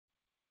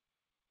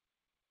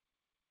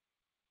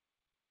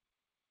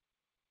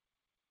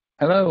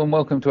Hello and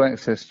welcome to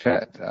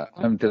AXSChat.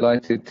 I'm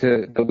delighted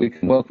that we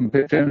can welcome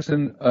Pip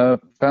Jamieson,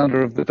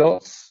 founder of the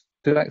Dots,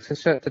 to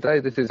AXSChat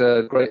today. This is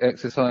a great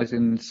exercise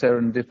in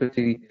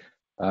serendipity.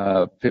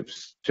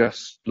 Pip's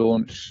just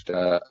launched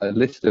a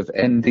list of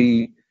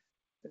ND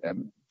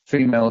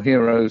female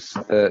heroes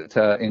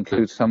that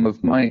includes some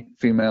of my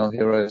female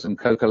heroes and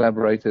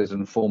co-collaborators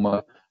and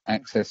former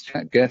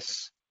AXSChat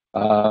guests.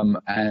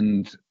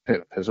 And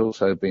Pip has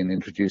also been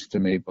introduced to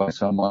me by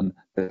someone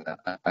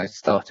that I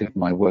started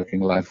my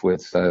working life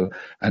with,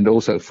 and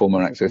also former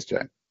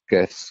AXSChat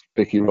guest,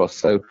 Vicky Ross.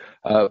 So,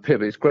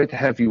 Pip, it's great to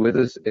have you with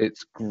us.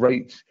 It's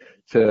great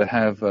to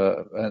have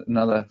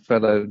another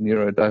fellow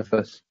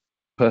neurodiverse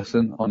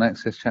person on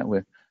AXSChat.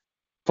 We're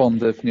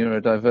fond of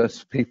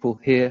neurodiverse people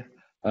here.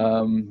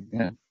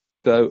 Yeah.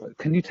 So,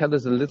 can you tell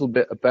us a little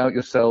bit about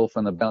yourself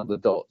and about the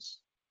Dots?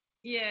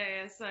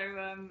 Yeah, so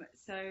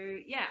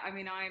I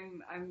mean,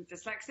 I'm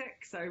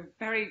dyslexic, so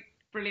very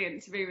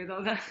brilliant to be with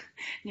other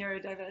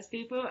neurodiverse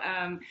people.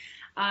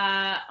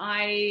 I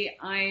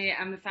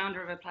am the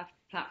founder of a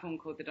platform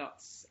called The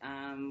Dots,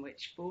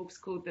 which Forbes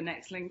called the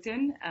next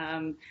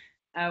LinkedIn.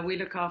 We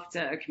look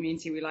after a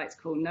community we like to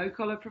call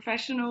no-collar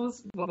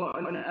professionals. What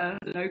on earth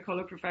are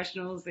no-collar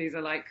professionals? These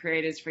are like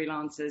creators,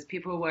 freelancers,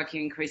 people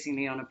working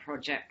increasingly on a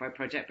project by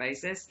project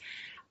basis.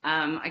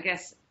 I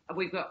guess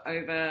we've got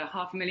over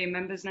 500,000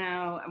 members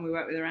now, and we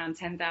work with around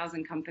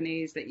 10,000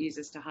 companies that use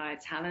us to hire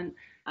talent.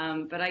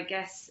 But I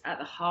guess at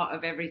the heart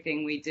of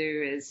everything we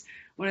do is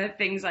one of the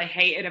things I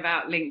hated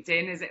about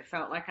LinkedIn is it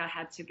felt like I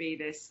had to be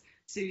this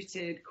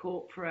suited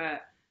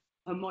corporate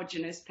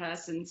homogenous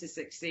person to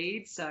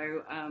succeed.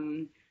 So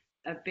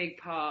a big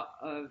part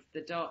of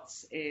the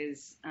Dots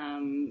is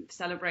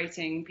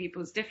celebrating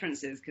people's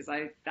differences, because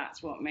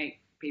that's what makes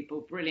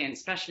people brilliant,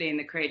 especially in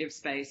the creative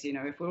space. You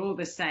know, if we're all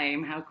the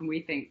same, how can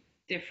we think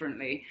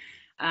differently?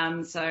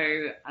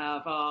 So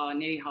of our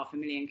nearly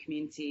 500,000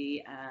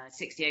 community,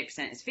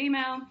 68% is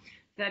female,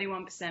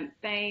 31%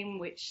 BAME,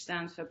 which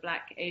stands for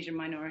Black, Asian,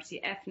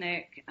 Minority,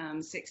 Ethnic,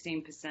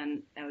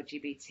 16%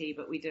 LGBT,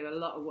 but we do a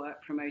lot of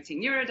work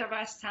promoting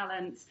neurodiverse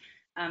talent,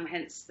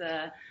 hence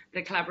the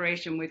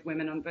collaboration with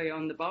Women on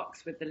Beyond the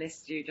Box with the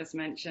list you just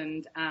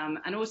mentioned,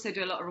 and also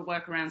do a lot of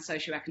work around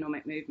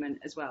socioeconomic movement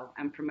as well,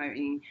 and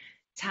promoting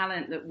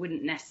talent that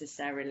wouldn't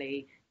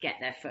necessarily get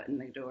their foot in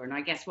the door. And I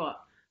guess what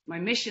my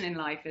mission in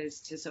life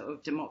is to sort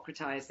of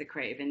democratize the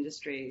creative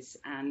industries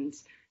and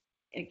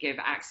give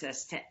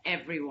access to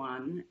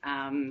everyone,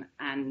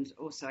 and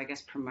also I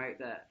guess promote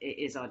that it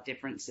is our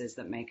differences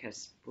that make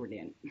us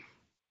brilliant.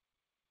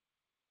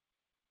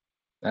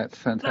 That's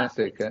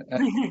fantastic.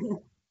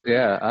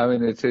 Yeah, I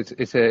mean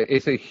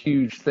it's a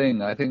huge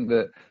thing. I think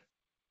that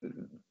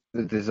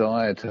the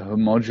desire to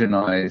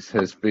homogenize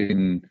has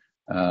been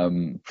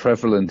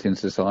prevalent in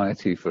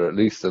society for at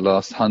least the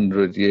last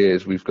 100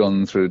 years. We've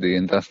gone through the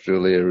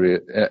industrial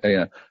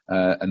era,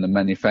 and the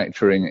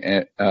manufacturing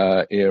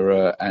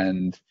era,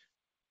 and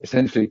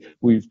essentially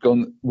we've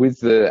gone with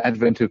the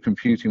advent of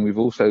computing. We've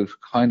also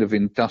kind of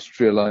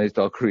industrialized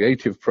our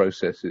creative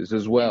processes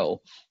as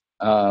well.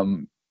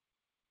 And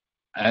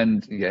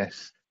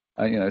yes,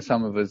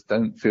 some of us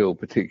don't feel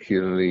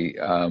particularly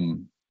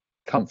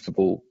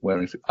comfortable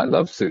wearing suits. I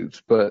love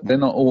suits, but they're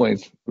not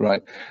always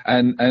right.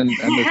 And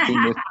there's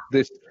been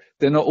this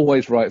they're not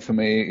always right for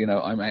me. You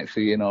know, I'm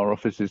actually in our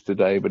offices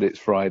today, but it's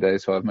Friday,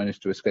 so I've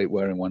managed to escape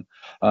wearing one.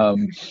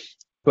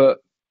 But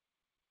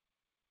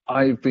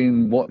I've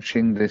been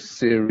watching this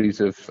series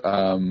of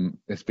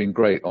it's been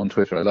great on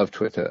Twitter. I love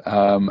Twitter.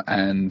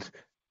 And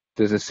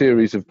there's a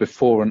series of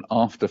before and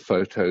after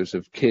photos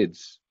of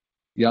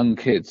young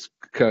kids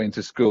going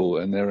to school,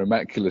 and they're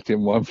immaculate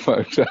in one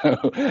photo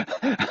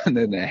and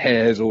then their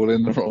hair's all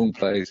in the wrong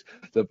place.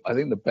 I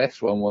think the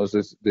best one was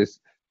this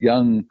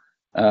young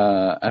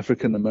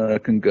African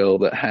American girl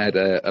that had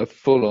a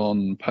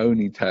full-on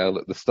ponytail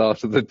at the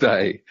start of the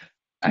day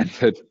and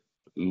had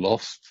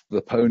lost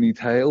the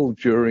ponytail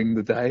during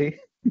the day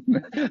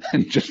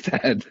and just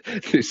had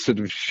this sort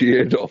of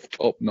sheared off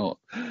top knot.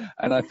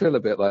 And I feel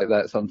a bit like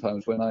that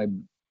sometimes when I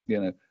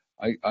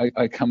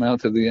come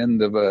out at the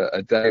end of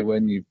a day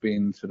when you've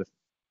been sort of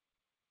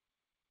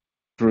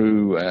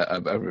through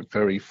a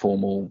very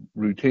formal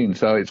routine.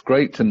 So it's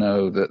great to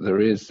know that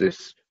there is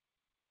this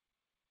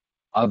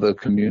other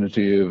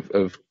community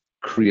of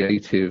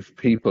creative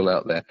people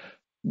out there.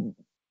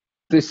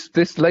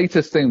 This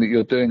latest thing that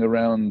you're doing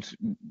around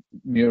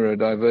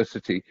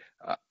neurodiversity,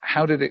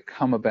 how did it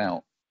come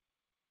about?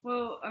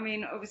 Well, I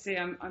mean, obviously,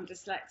 I'm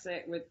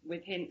dyslexic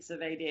with hints of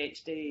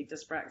ADHD,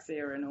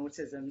 dyspraxia, and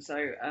autism.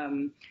 So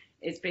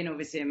it's been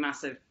obviously a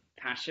massive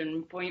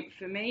passion point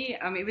for me.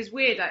 It was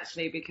weird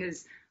actually,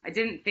 because I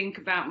didn't think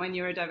about my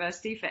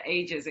neurodiversity for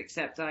ages,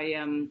 except I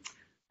on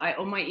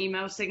my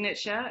email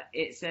signature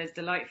it says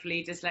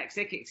delightfully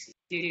dyslexic,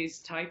 excuse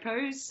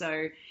typos.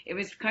 So it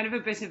was kind of a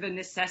bit of a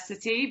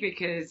necessity,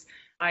 because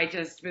I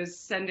just was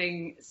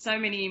sending so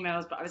many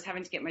emails, but I was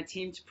having to get my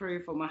team to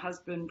proof or my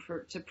husband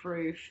to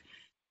proof.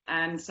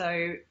 And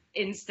so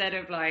instead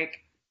of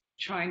like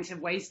trying to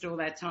waste all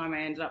their time,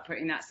 I ended up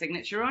putting that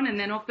signature on. And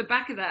then off the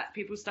back of that,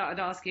 people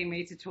started asking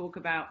me to talk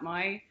about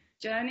my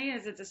journey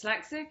as a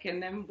dyslexic.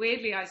 And then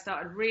weirdly, I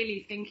started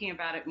really thinking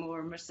about it more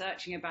and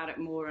researching about it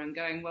more and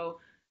going, well,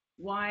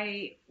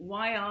 why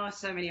are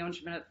so many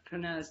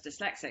entrepreneurs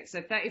dyslexic?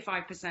 So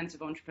 35%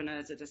 of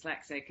entrepreneurs are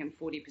dyslexic and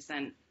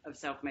 40% of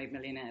self-made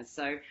millionaires.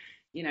 So,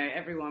 you know,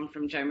 everyone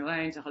from Joe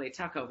Malone to Holly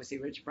Tucker, obviously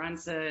Richard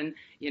Branson,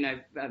 you know,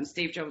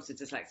 Steve Jobs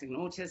is dyslexic and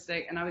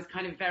autistic. And I was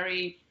kind of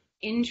very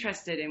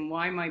interested in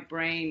why my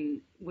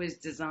brain was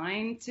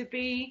designed to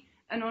be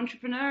an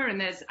entrepreneur. And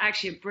there's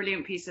actually a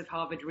brilliant piece of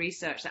Harvard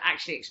research that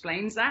actually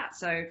explains that.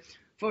 So,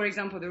 for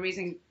example, the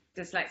reason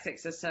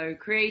dyslexics are so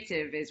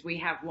creative is we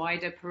have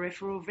wider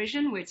peripheral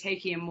vision. We're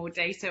taking in more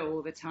data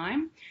all the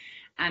time.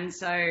 And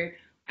so,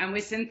 and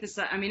we're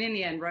synthesizing, I mean, in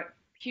the end, right,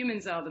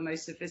 humans are the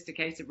most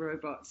sophisticated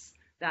robots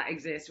that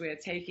exist. We're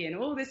taking in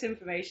all this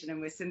information and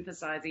we're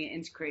synthesizing it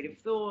into creative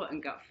thought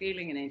and gut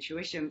feeling and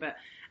intuition. But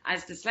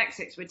as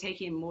dyslexics, we're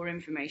taking in more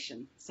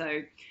information.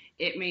 So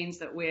it means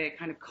that we're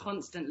kind of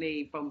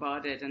constantly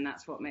bombarded, and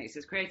that's what makes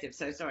us creative.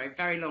 So sorry,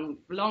 very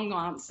long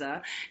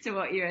answer to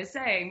what you were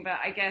saying, but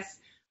I guess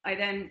I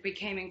then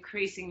became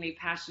increasingly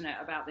passionate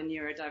about the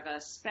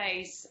neurodiverse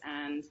space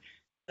and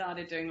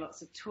started doing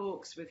lots of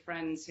talks with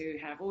friends who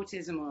have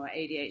autism or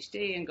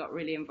ADHD and got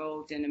really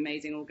involved in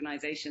amazing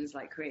organizations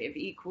like Creative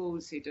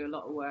Equals, who do a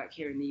lot of work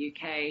here in the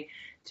UK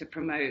to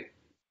promote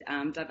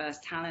diverse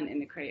talent in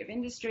the creative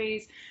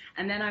industries.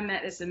 And then I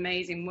met this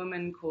amazing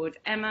woman called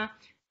Emma,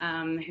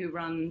 who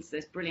runs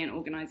this brilliant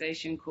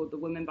organization called The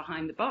Woman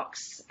Behind the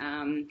Box.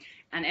 And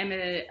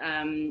Emma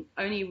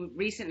only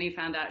recently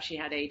found out she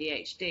had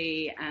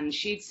ADHD, and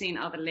she'd seen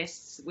other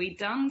lists we'd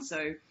done.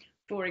 So,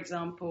 for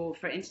example,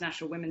 for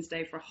International Women's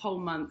Day, for a whole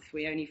month,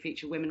 we only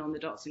feature women on the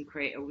dots and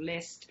create a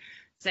list.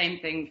 Same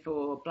thing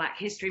for Black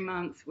History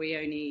Month. We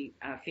only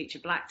feature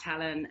Black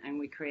talent and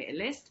we create a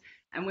list.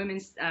 And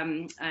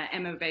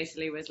Emma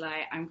basically was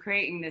like, I'm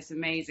creating this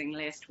amazing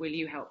list. Will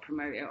you help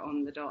promote it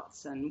on the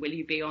dots? And will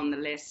you be on the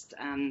list?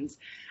 And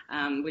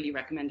will you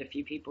recommend a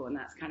few people? And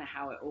that's kind of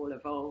how it all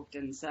evolved.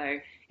 And so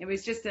it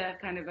was just a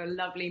kind of a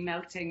lovely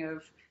melting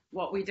of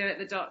what we do at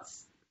the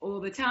dots all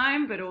the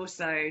time, but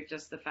also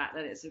just the fact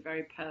that it's a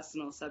very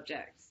personal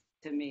subject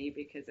to me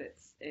because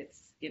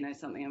it's you know,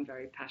 something I'm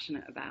very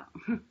passionate about.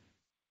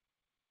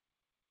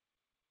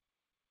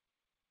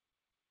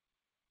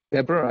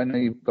 Deborah, I know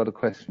you've got a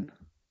question.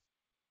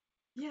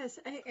 Yes,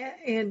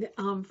 and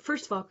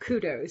first of all,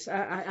 kudos.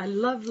 I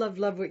love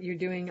what you're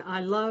doing. I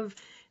love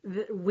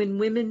when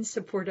women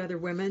support other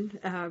women.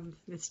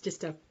 It's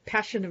just a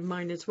passion of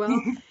mine as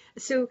well.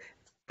 So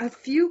a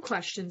few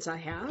questions I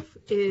have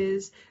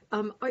is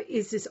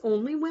this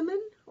only women,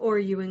 or are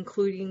you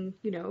including,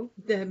 you know,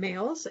 the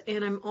males?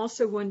 And I'm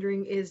also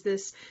wondering, is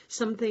this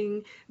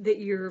something that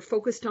you're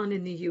focused on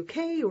in the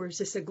UK, or is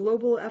this a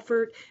global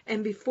effort?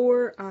 And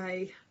before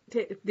I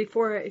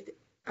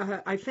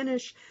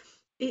finish,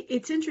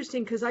 it's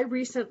interesting because I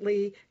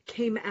recently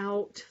came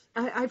out.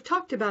 I've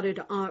talked about it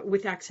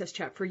with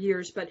AXSChat for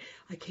years, but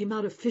I came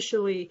out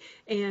officially,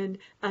 and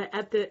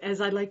as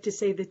I like to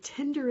say, the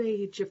tender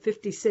age of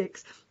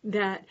 56,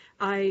 that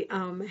I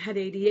had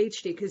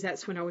ADHD, because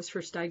that's when I was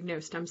first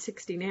diagnosed. I'm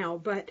 60 now,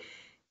 but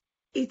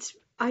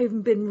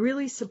I've been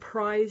really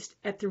surprised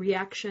at the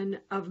reaction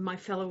of my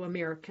fellow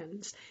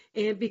Americans,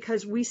 and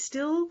because we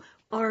still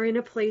are in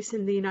a place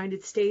in the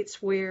United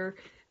States where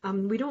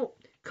we don't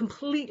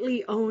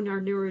completely own our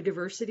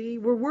neurodiversity.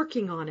 We're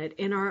working on it,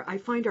 and I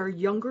find our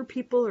younger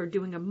people are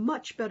doing a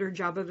much better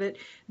job of it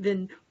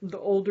than the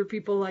older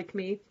people like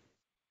me.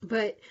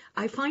 But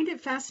I find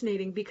it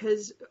fascinating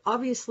because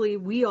obviously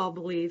we all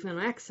believe in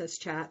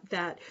AXSChat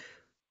that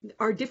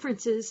our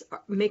differences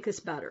make us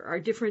better. Our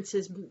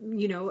differences,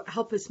 you know,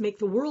 help us make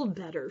the world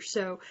better.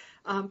 So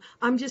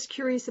I'm just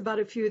curious about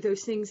a few of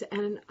those things,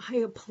 and I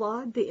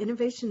applaud the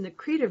innovation, the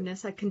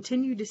creativeness I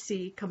continue to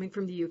see coming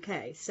from the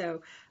UK.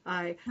 So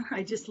I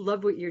just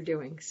love what you're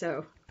doing.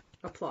 So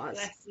applause.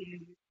 Bless you.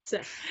 So.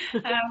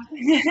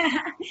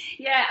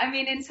 Yeah, I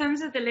mean, in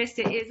terms of the list,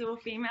 it is all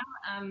female.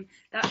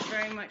 That's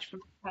very much from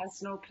a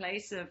personal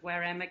place of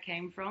where Emma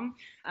came from.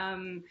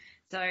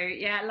 So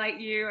yeah, like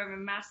you, I'm a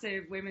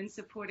massive women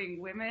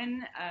supporting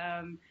women.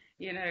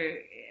 You know,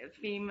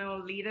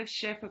 female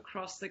leadership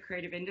across the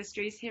creative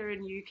industries here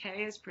in the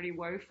UK is pretty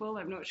woeful.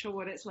 I'm not sure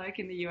what it's like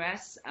in the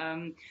US.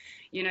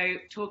 You know,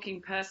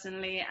 talking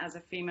personally as a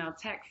female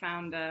tech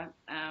founder,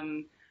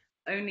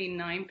 only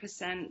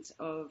 9%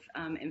 of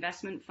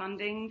investment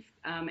funding,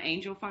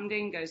 angel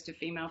funding, goes to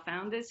female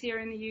founders here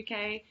in the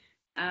UK.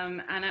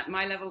 And at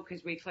my level,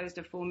 because we closed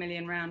a 4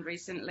 million round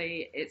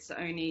recently, it's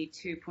only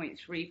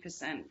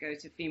 2.3% go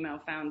to female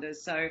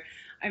founders. So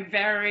I'm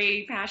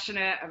very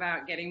passionate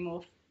about getting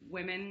more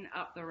women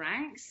up the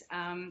ranks.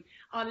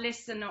 Our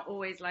lists are not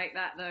always like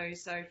that, though.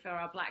 So for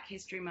our Black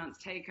History Month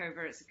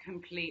takeover, it's a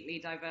completely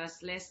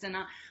diverse list. And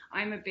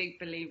I'm a big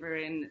believer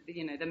in,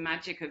 you know, the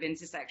magic of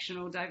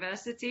intersectional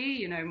diversity.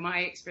 You know, my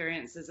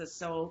experience as a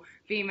sole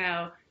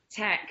female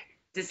tech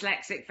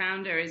dyslexic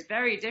founder is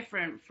very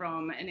different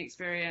from an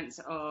experience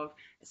of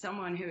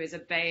someone who is a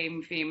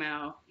BAME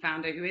female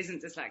founder who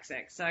isn't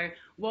dyslexic. So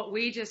what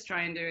we just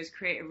try and do is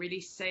create a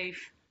really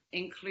safe,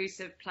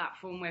 inclusive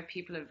platform where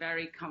people are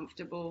very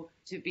comfortable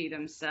to be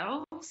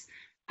themselves.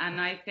 And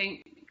I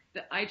think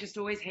that I just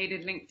always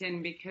hated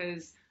LinkedIn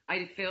because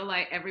I feel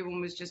like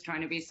everyone was just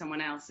trying to be someone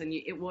else, and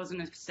it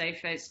wasn't a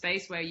safe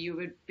space where you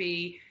would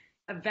be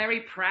very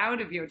proud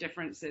of your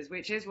differences,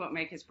 which is what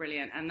makes us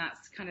brilliant. And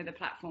that's kind of the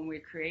platform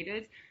we've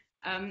created.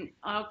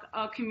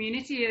 Our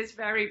community is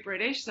very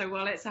British, so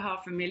while it's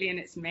 500,000,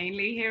 it's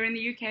mainly here in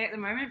the UK at the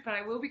moment, but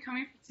I will be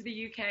coming to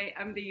the UK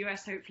and the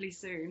US hopefully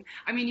soon.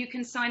 I mean, you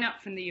can sign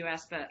up from the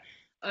US, but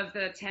of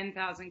the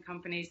 10,000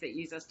 companies that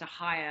use us to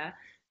hire,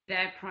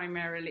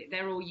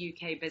 they're all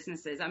UK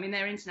businesses. I mean,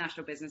 they're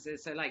international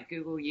businesses, so like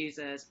Google use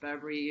us,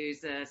 Burberry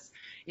use us,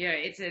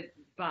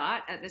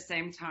 but at the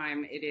same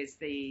time, it is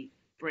the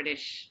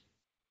British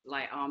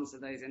arms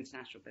of those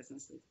international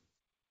businesses.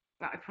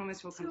 But I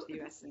promise we'll come to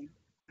the US soon.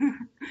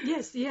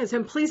 Yes,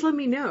 and please let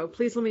me know,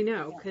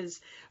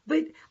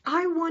 but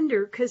I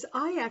wonder, because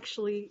I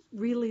actually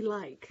really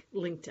like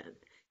LinkedIn,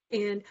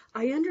 and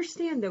I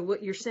understand though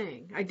what you're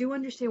saying. I do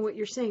understand what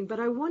you're saying, but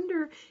I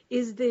wonder,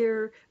 is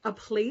there a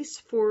place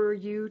for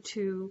you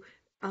to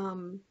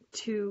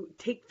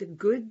take the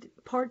good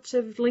parts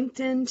of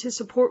LinkedIn to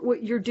support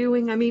what you're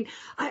doing? I mean,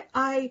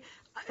 I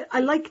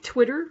like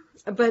Twitter,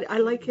 but I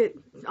like it,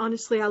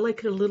 honestly, I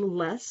like it a little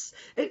less.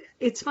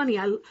 It's funny,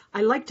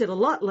 I liked it a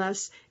lot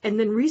less, and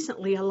then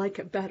recently I like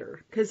it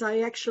better, because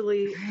I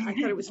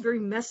thought it was very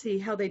messy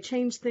how they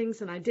changed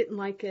things, and I didn't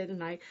like it,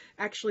 and I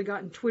actually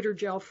got in Twitter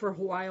jail for a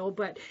while,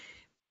 but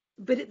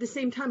at the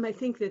same time, I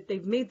think that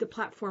they've made the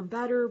platform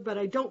better, but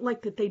I don't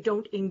like that they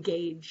don't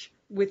engage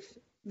with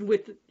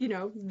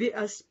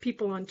us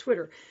people on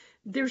Twitter.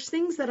 There's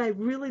things that I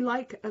really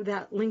like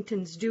that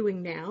LinkedIn's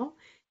doing now.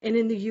 And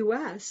in the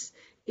US,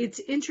 it's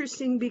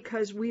interesting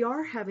because we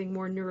are having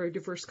more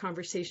neurodiverse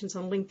conversations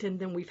on LinkedIn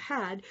than we've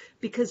had,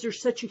 because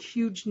there's such a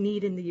huge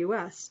need in the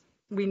US.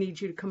 We need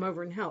you to come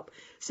over and help.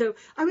 So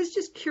I was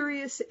just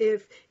curious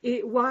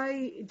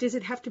why does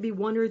it have to be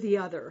one or the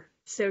other?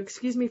 So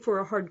excuse me for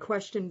a hard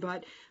question,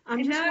 but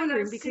I'm just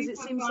wondering, because it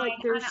seems like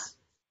there's...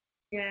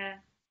 Yeah.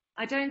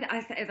 I think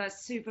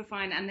that's super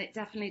fine, and it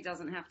definitely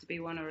doesn't have to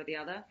be one or the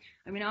other.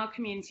 I mean, our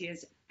community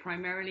is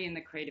primarily in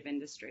the creative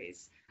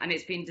industries, and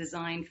it's been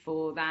designed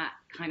for that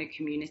kind of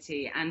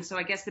community. And so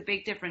I guess the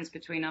big difference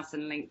between us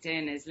and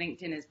LinkedIn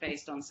is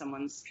based on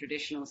someone's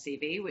traditional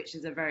CV, which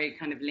is a very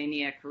kind of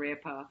linear career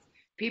path.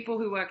 People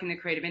who work in the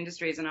creative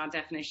industries, and our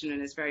definition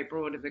is very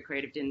broad of the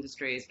creative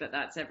industries, but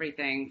that's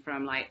everything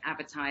from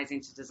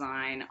advertising to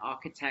design,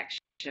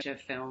 architecture,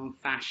 film,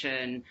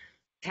 fashion,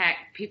 tech.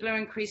 People are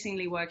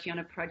increasingly working on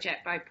a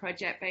project by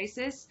project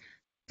basis.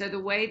 So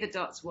the way the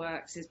Dots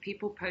works is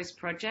people post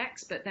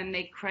projects, but then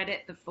they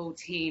credit the full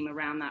team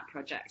around that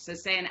project. So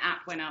say an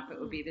app went up, it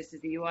would be, this is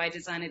the UI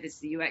designer, this is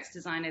the UX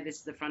designer, this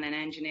is the front-end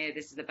engineer,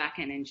 this is the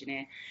back-end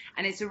engineer.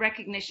 And it's a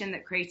recognition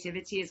that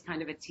creativity is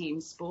kind of a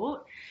team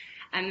sport.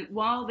 And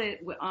while the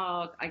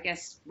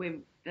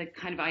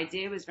kind of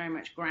idea was very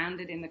much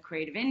grounded in the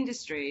creative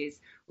industries,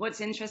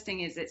 what's interesting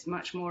is it's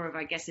much more of,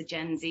 I guess, a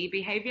Gen Z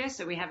behavior.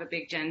 So we have a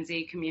big Gen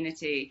Z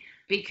community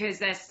because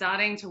they're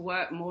starting to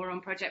work more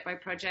on project by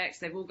projects.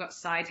 They've all got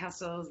side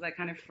hustles. They're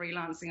kind of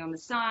freelancing on the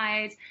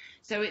side.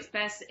 So it's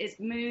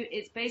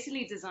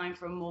basically designed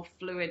for a more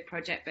fluid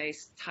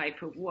project-based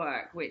type of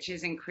work, which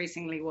is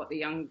increasingly what the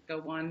younger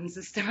ones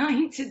are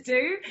starting to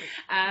do.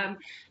 I'd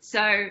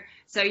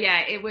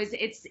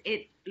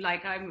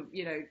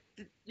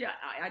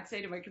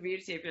say to my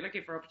community, if you're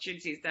looking for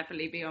opportunities,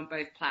 definitely be on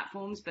both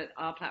platforms, but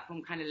our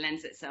platform kind of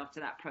lends itself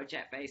to that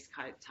project-based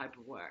type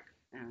of work.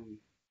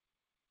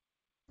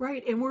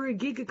 Right, and we're a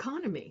gig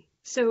economy.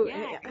 So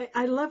yeah.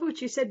 I love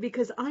what you said,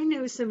 because I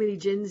know so many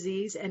Gen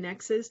Zs and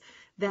Xs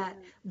that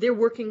they're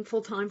working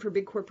full-time for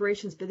big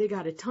corporations, but they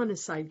got a ton of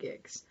side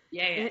gigs.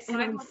 Yeah.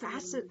 And I'm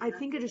fascinated. I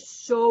think it is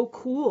so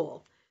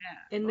cool.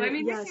 Yeah. And I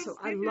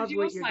love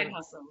what you're doing.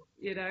 Hustle,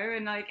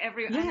 and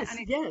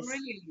yes.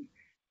 Brilliant.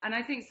 And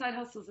I think side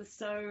hustles are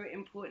so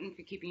important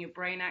for keeping your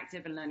brain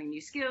active and learning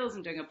new skills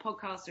and doing a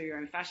podcast or your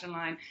own fashion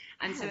line.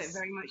 And so it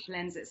very much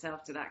lends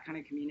itself to that kind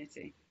of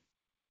community.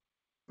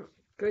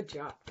 Good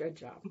job.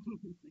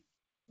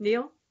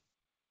 Neil?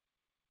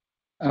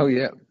 Oh,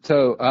 yeah.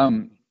 So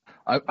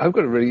I've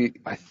got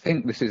I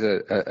think this is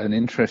an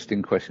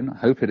interesting question. I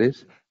hope it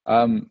is.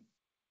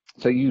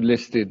 So you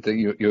listed that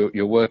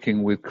you're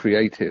working with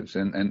creatives,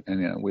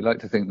 and we like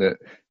to think that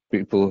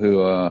people who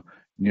are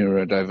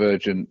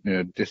neurodivergent,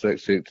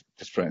 dyslexic,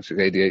 dyspraxic,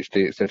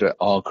 ADHD, etc.,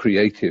 are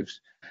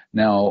creatives.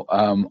 Now,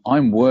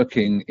 I'm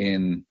working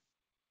in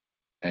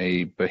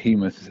a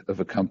behemoth of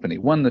a company,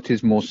 one that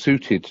is more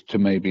suited to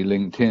maybe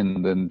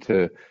LinkedIn than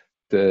to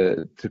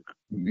the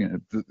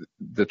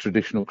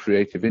traditional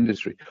creative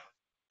industry.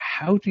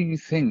 How do you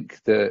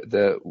think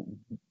that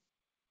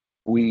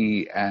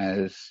we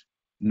as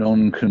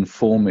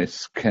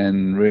non-conformists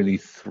can really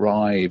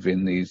thrive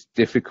in these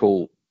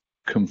difficult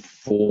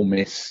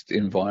conformist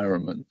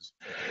environments.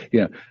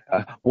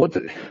 What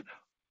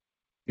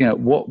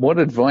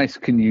advice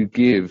can you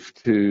give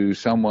to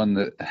someone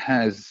that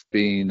has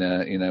been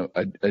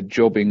a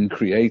jobbing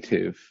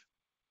creative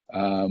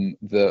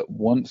that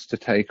wants to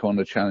take on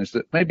a challenge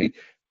that maybe,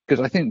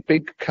 because I think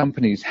big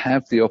companies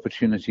have the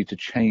opportunity to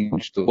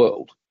change the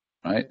world,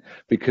 right?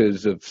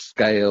 Because of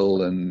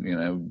scale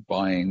and,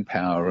 buying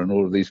power and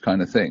all of these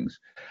kind of things.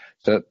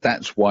 So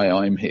that's why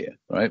I'm here,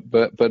 right?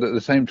 But at the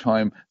same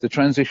time, the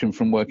transition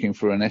from working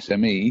for an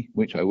SME,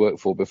 which I worked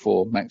for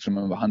before,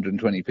 maximum of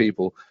 120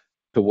 people,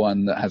 to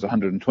one that has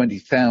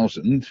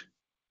 120,000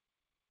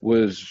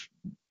 was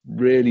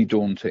really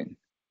daunting.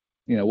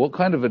 What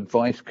kind of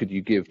advice could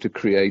you give to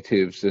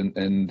creatives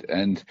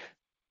and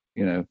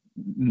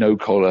no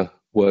collar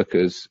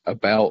workers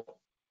about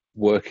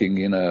working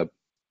in a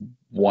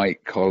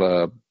white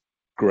collar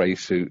grey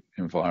suit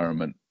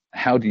environment?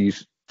 How do you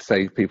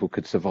say people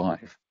could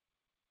survive?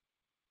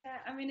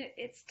 I mean,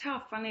 it's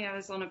tough. Funny, I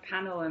was on a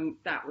panel and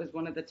that was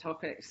one of the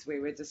topics we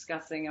were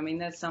discussing. I mean,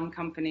 there's some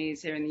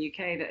companies here in the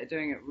UK that are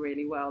doing it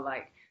really well.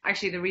 Like,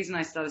 actually, the reason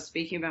I started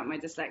speaking about my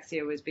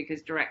dyslexia was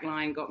because Direct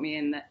Line got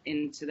me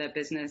into their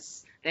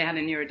business. They had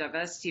a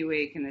neurodiversity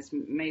week, and this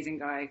amazing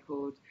guy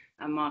called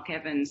Mark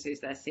Evans, who's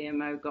their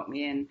CMO, got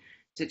me in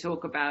to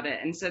talk about it.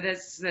 And so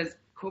there's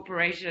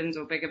corporations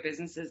or bigger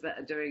businesses that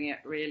are doing it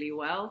really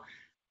well.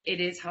 It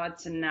is hard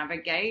to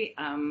navigate.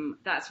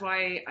 That's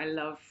why I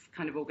love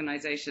kind of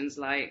organizations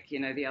like,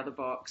 the Other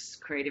Box,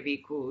 Creative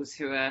Equals,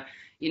 who are,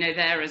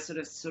 there as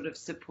sort of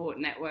support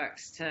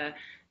networks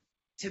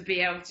to be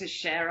able to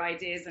share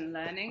ideas and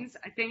learnings.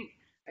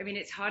 I mean,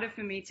 it's harder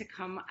for me to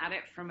come at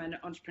it from an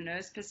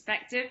entrepreneur's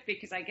perspective,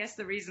 because I guess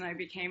the reason I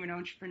became an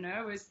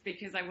entrepreneur was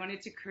because I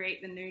wanted to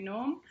create the new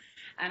norm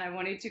and I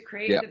wanted to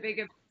create the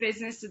bigger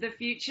business of the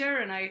future.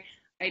 And I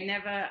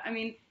never,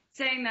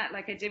 saying that,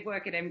 like, I did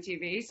work at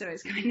MTV, so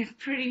it's kind of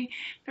pretty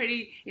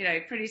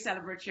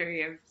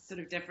celebratory of sort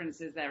of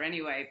differences there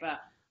anyway.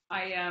 But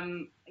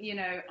when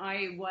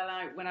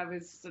I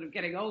was sort of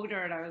getting older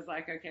and I was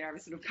like, okay, I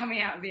was sort of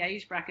coming out of the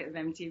age bracket of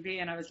MTV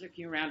and I was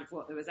looking around at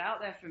what there was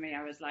out there for me,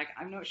 I was like,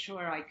 I'm not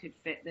sure I could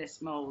fit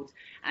this mold.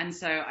 And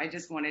so I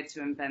just wanted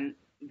to invent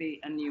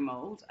a new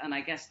mold. And I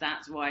guess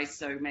that's why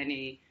so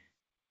many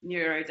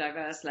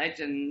neurodiverse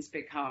legends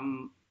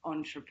become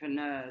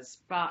entrepreneurs.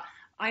 But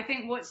I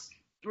think what's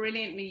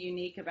brilliantly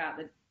unique about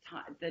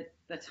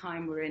the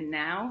time we're in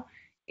now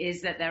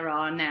is that there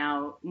are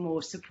now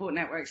more support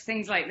networks,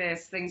 things like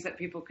this, things that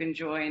people can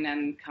join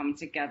and come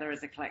together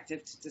as a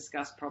collective to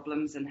discuss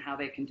problems and how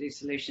they can do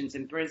solutions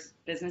in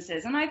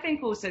businesses. And I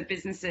think also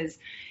businesses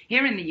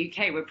here in the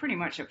UK, we're pretty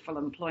much at full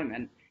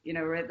employment.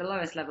 We're at the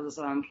lowest levels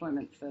of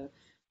unemployment for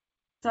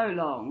so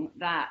long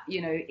that,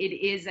 it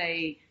is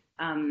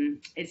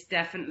it's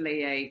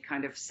definitely a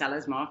kind of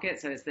seller's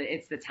market. So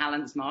it's the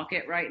talents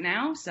market right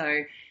now.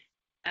 So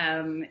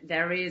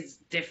there is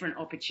different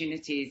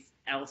opportunities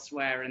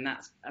elsewhere, and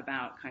that's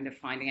about kind of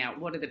finding out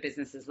what are the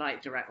businesses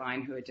like Direct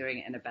Line who are doing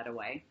it in a better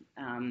way.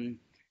 And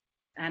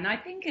I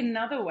think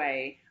another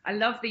way, I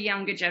love the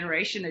younger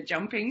generation are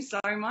jumping so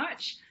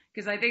much,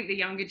 because I think the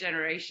younger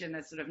generation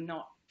are sort of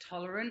not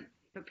tolerant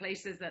for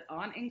places that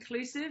aren't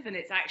inclusive. And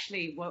it's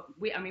actually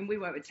we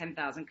work with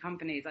 10,000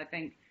 companies. I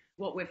think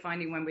what we're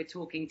finding when we're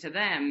talking to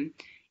them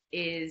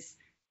is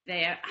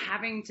they are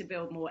having to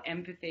build more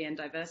empathy and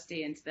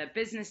diversity into their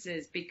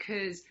businesses,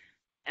 because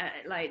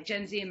like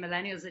Gen Z and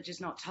millennials are just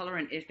not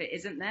tolerant if it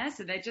isn't there.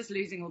 So they're just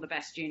losing all the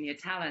best junior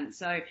talent.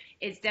 So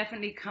it's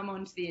definitely come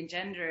onto the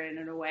agenda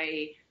in a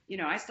way.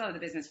 I started the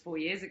business 4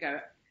 years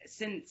ago.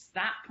 Since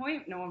that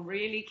point, no one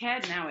really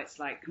cared. Now it's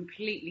like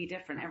completely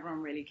different.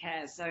 Everyone really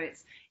cares. So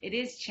it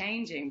is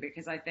changing,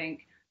 because I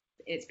think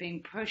it's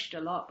being pushed a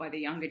lot by the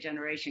younger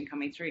generation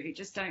coming through, who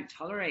just don't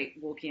tolerate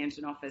walking into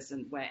an office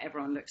and where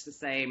everyone looks the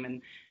same,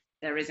 and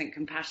there isn't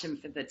compassion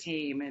for the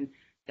team, and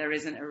there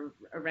isn't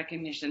a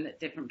recognition that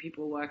different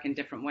people work in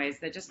different ways.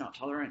 They're just not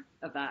tolerant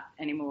of that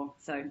anymore.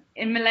 So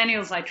in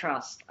millennials, I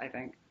trust, I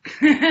think.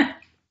 Yeah.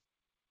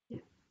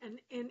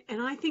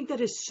 And I think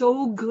that is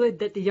so good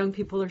that the young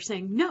people are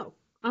saying, no,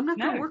 I'm not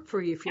going to work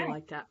for you if you're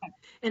like that.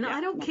 And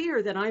I don't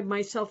care that I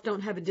myself don't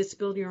have a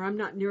disability or I'm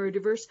not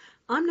neurodiverse.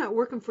 I'm not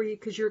working for you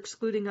because you're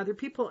excluding other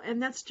people. And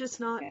that's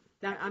just not,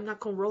 I'm not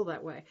going to roll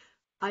that way.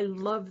 I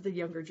love the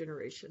younger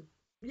generation.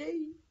 Yay.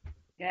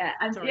 Yeah,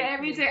 and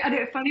me too.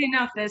 And funny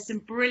enough, there's some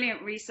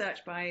brilliant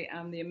research by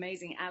the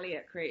amazing Ali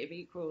at Creative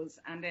Equals,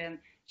 and then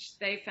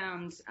they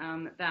found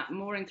that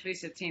more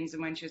inclusive teams,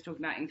 and when she was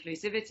talking about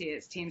inclusivity,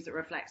 it's teams that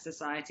reflect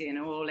society and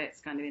all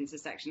its kind of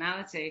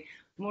intersectionality.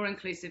 More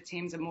inclusive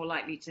teams are more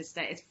likely to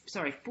stay.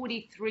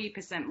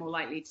 43% more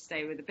likely to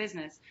stay with the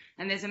business.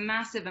 And there's a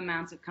massive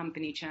amount of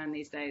company churn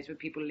these days with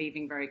people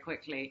leaving very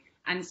quickly.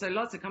 And so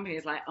lots of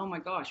companies are like, oh my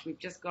gosh, we've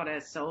just got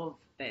to solve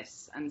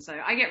this. And so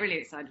I get really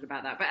excited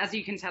about that. But as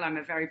you can tell, I'm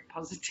a very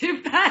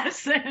positive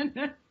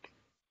person.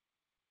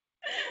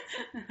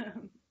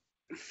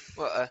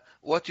 Well,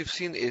 what you've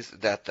seen is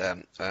that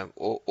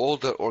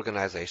older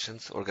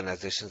organizations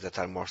that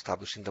are more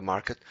established in the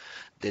market,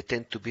 they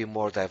tend to be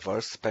more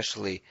diverse,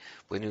 especially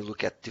when you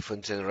look at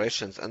different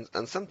generations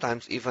and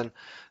sometimes even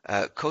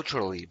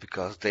culturally,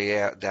 because they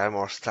are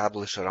more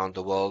established around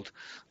the world.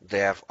 They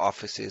have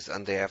offices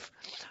and they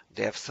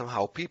have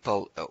somehow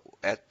people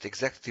at the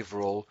executive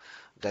role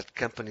that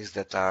companies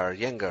that are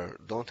younger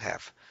don't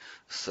have.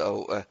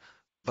 So,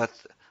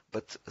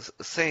 but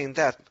saying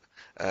that,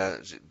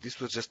 this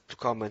was just to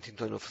comment in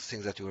terms of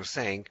things that you were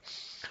saying.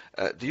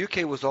 The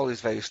UK was always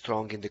very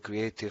strong in the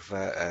creative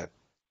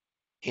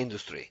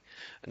industry.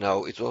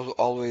 Now, it was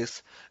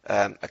always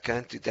a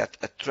country that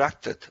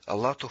attracted a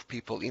lot of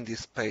people in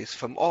this space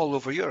from all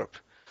over Europe.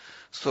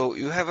 So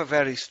you have a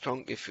very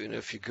strong, if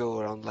you go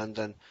around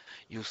London,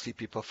 you see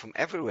people from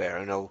everywhere,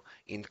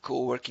 in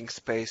co-working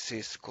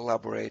spaces,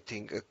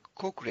 collaborating,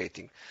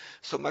 co-creating.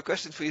 So my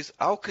question for you is,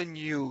 how can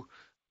you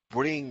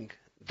bring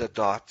the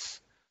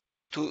dots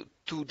to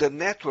the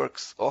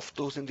networks of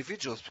those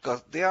individuals,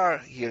 because they are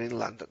here in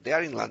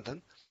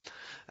London,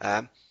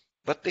 um,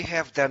 but they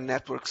have their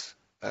networks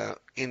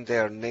in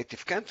their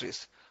native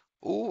countries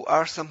who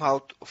are somehow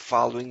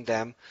following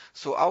them.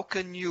 So how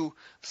can you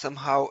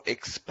somehow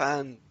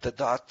expand the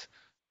dot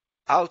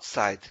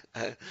outside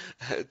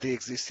the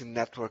existing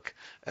network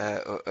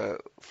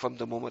from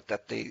the moment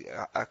that they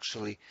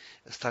actually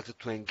started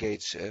to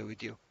engage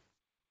with you?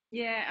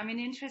 Yeah, I mean,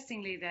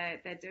 interestingly,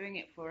 they're doing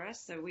it for us.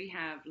 So we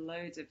have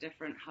loads of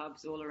different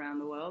hubs all around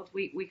the world.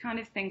 We kind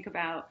of think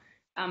about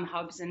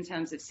hubs in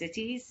terms of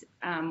cities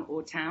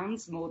or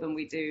towns more than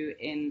we do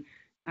in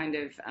kind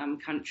of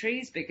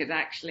countries, because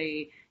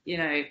actually,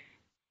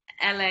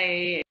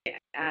 LA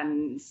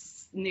and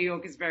New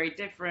York is very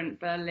different.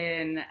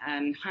 Berlin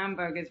and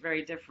Hamburg is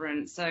very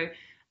different. So,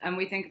 and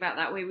we think about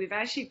that way. We've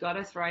actually got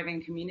a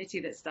thriving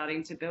community that's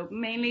starting to build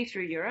mainly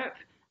through Europe.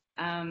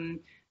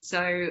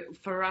 So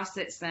for us,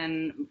 it's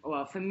then,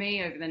 well, for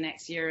me over the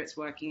next year, it's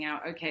working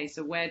out, okay,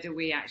 so where do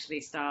we actually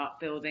start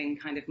building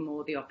kind of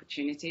more the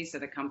opportunities, so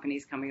the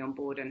companies coming on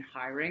board and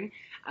hiring.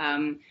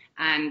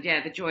 And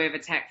yeah, the joy of a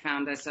tech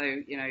founder.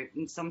 So,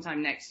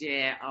 sometime next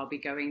year, I'll be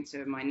going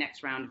to my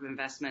next round of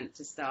investment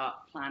to start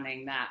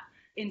planning that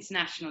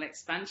international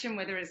expansion,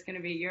 whether it's going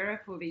to be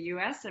Europe or the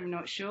US, I'm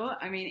not sure.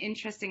 I mean,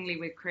 interestingly,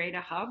 with creator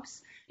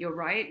hubs, you're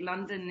right,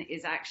 London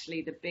is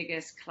actually the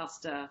biggest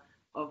cluster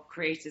of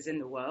creators in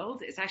the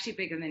world. It's actually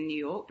bigger than New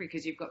York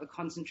because you've got the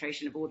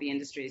concentration of all the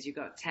industries. You've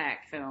got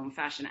tech, film,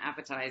 fashion,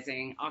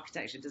 advertising,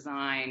 architecture,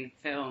 design,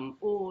 film,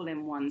 all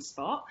in one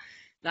spot.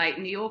 Like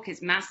New York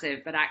is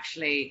massive, but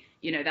actually,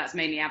 that's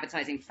mainly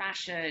advertising,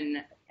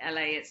 fashion.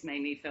 LA, it's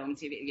mainly film,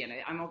 TV.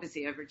 I'm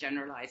obviously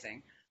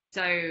overgeneralizing.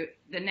 So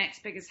the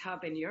next biggest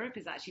hub in Europe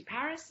is actually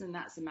Paris, and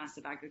that's a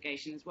massive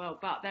aggregation as well.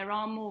 But there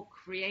are more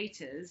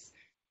creators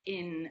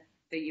in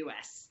the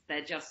US.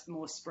 They're just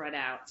more spread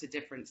out to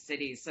different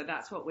cities. So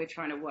that's what we're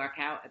trying to work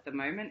out at the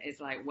moment, is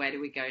like, where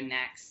do we go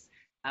next?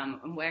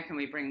 And where can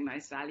we bring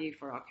most value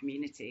for our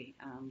community?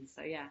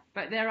 So yeah,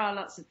 but there are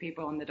lots of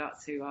people on the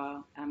dots who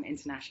are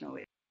international,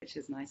 which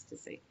is nice to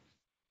see.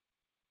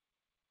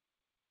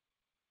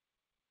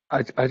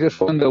 I just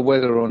wonder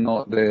whether or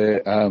not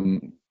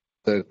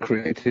the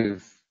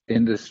creative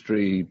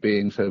industry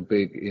being so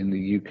big in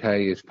the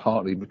UK is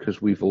partly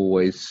because we've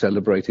always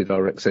celebrated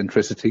our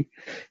eccentricity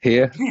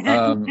here.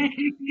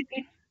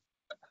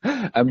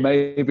 And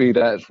maybe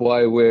that's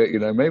why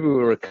maybe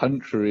we're a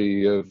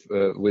country of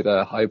with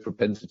a high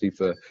propensity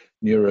for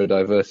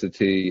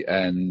neurodiversity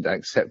and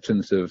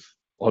acceptance of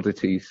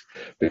oddities,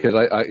 because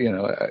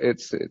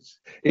it's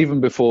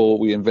even before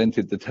we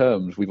invented the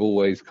terms, we've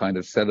always kind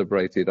of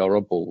celebrated our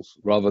oddballs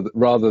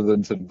rather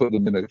than to put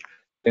them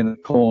in a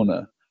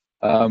corner.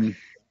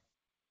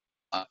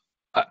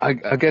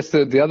 I guess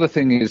the other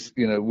thing is,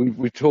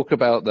 we talk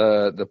about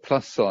the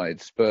plus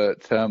sides,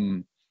 but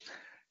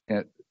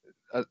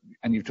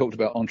and you've talked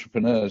about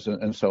entrepreneurs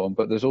and so on,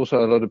 but there's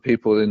also a lot of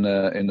people in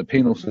the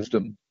penal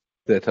system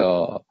that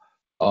are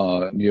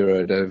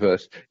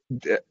neurodiverse.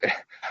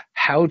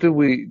 How do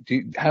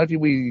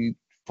we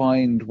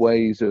find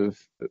ways of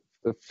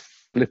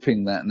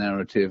flipping that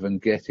narrative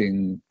and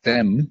getting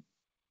them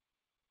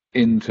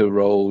into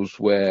roles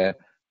where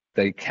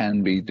they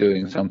can be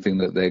doing something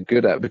that they're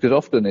good at? Because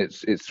often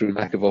it's through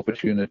lack of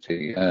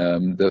opportunity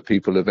that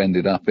people have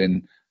ended up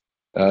in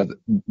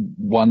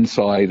one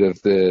side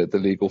of the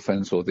legal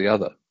fence or the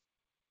other.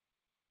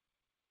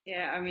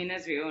 Yeah, I mean,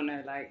 as we all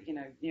know,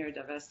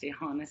 neurodiversity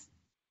harnessed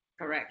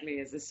correctly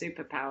is a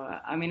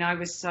superpower. I mean, I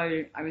was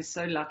so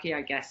lucky,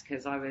 I guess,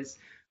 because I was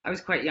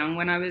quite young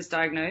when I was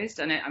diagnosed,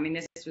 and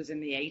this was in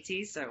the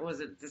 80s, so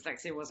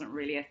dyslexia wasn't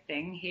really a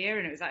thing here,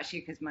 and it was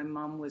actually because my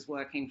mum was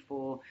working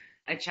for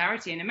a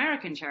charity, an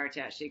American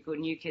charity actually, called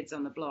New Kids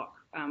on the Block,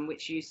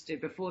 which used to,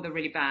 before the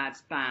really bad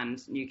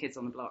band, New Kids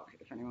on the Block,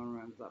 if anyone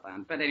remembers that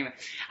band. But anyway,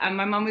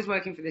 my mum was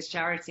working for this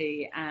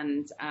charity,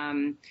 and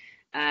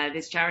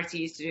this charity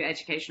used to do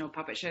educational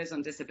puppet shows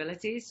on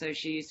disabilities. So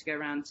she used to go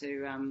around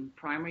to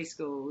primary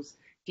schools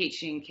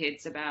teaching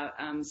kids about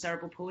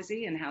cerebral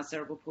palsy and how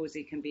cerebral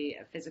palsy can be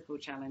a physical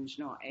challenge,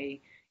 not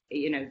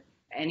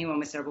anyone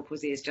with cerebral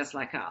palsy is just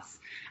like us.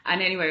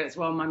 And anyway, it's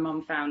while my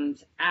mum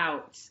found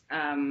out,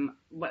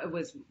 it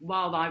was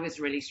while I was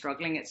really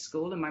struggling at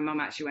school, and my mum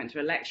actually went to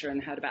a lecture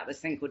and heard about this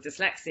thing called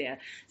dyslexia.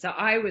 So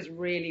I was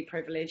really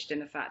privileged in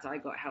the fact I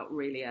got help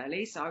really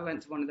early. So I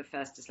went to one of the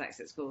first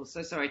dyslexic schools.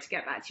 So sorry, to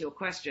get back to your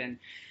question,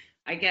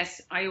 I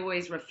guess I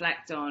always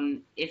reflect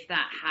on, if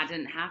that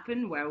hadn't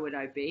happened, where would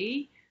I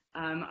be?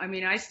 I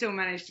mean, I still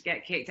managed to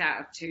get kicked out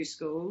of 2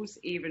 schools,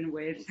 even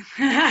with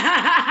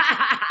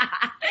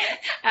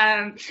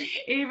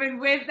even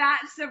with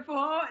that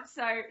support.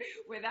 So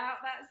without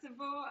that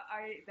support,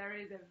 there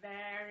is a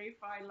very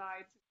fine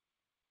line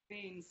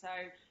between. So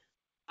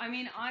I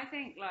mean, I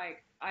think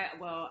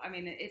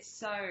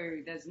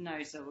there's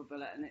no silver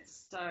bullet, and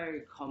it's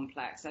so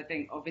complex. I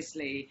think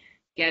obviously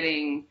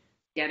getting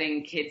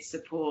kids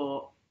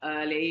support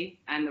early,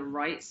 and the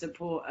right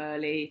support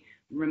early,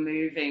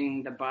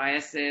 removing the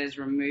biases,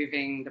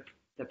 removing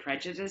the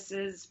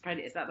prejudices.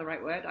 Is that the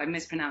right word? I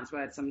mispronounce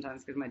words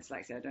sometimes because of my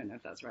dyslexia. I don't know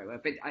if that's the right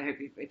word, but I hope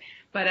you.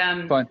 But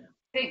Fine.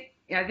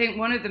 I think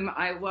one of them.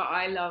 What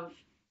I love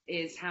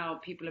is how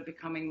people are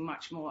becoming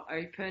much more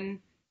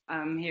open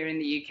here in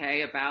the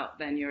UK about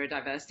their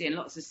neurodiversity, and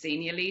lots of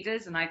senior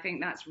leaders. And I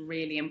think that's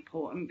really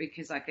important,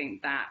 because I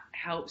think that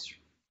helps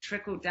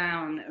trickle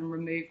down and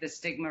remove the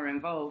stigma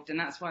involved. And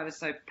that's why I was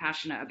so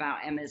passionate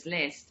about Emma's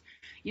list.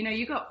 You know,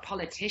 you got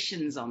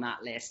politicians on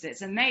that list.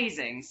 It's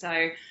amazing.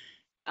 So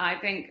I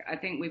think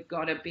we've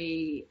got to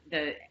be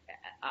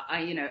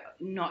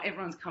not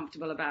everyone's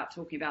comfortable about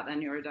talking about their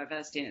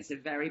neurodiversity, and it's a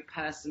very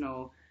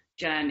personal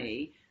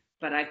journey.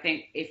 But I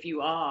think if you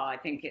are, I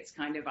think it's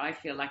I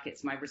feel like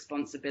it's my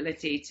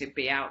responsibility to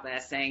be out there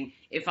saying,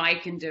 if I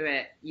can do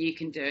it, you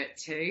can do it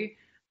too.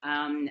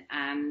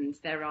 And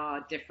there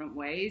are different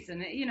ways,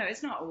 and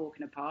it's not a walk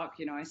in the park.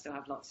 I still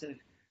have lots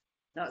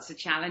of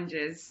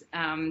challenges,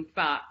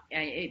 but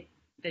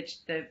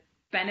the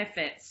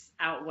benefits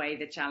outweigh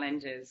the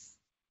challenges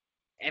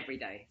every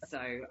day. So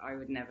I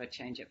would never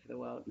change it for the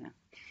world now.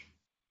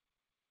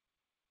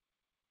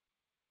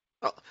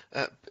 Well,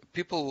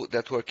 people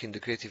that work in the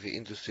creative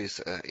industries,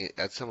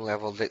 at some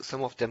level,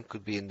 some of them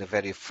could be in a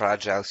very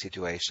fragile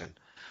situation.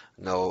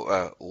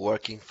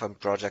 Working from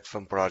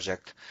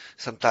project.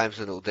 Sometimes,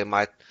 they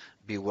might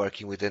be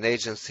working with an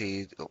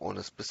agency on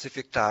a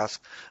specific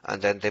task,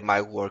 and then they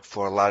might work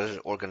for a larger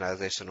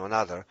organization or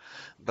another.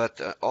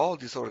 But all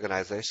these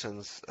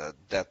organizations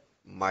that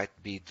might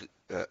be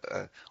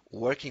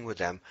working with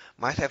them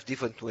might have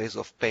different ways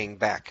of paying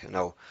back.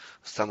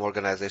 Some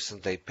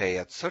organizations, they pay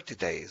at 30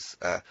 days,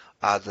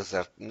 others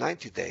at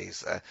 90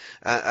 days,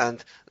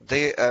 and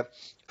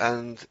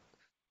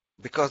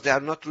because they are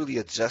not really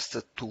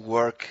adjusted to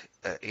work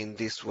in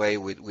this way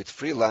with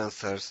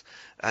freelancers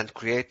and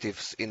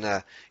creatives in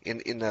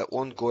a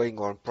ongoing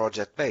or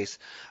project base.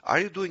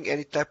 Are you doing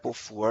any type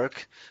of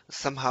work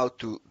somehow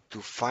to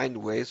find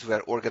ways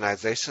where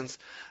organizations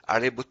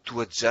are able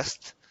to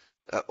adjust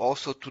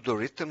also to the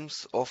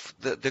rhythms of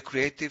the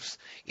creatives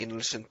in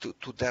relation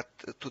to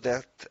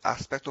that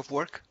aspect of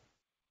work?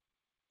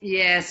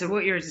 Yeah, so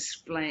what you're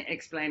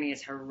explaining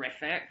is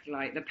horrific,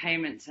 like the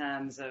payment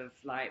terms of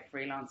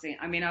freelancing.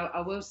 I mean,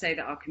 I will say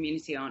that our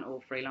community aren't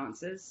all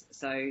freelancers.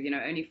 So,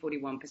 only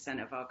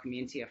 41% of our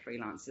community are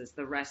freelancers.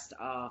 The rest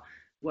are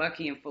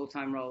working in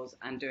full-time roles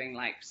and doing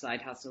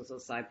side hustles or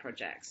side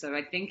projects. So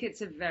I think it's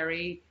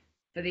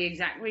for the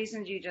exact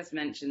reasons you just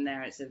mentioned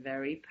there, it's a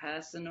very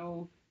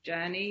personal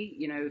journey.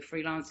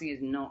 Freelancing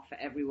is not for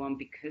everyone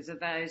because of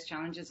those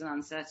challenges and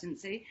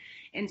uncertainty.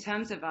 In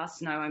terms of us,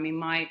 no, I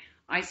mean,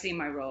 I see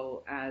my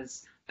role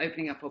as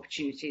opening up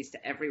opportunities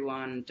to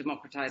everyone,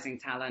 democratizing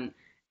talent,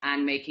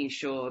 and making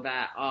sure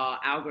that our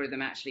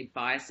algorithm actually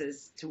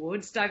biases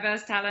towards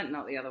diverse talent,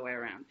 not the other way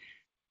around.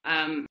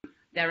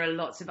 There are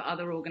lots of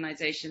other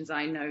organizations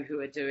I know who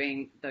are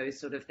doing those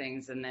sort of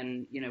things. And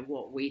then,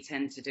 what we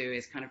tend to do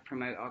is kind of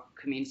promote our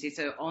community.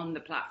 So on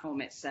the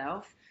platform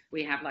itself,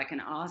 we have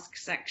an ask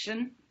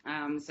section.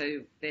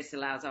 So this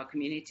allows our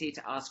community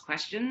to ask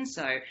questions.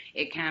 So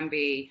it can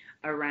be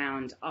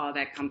around, are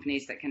there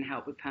companies that can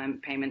help with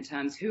payment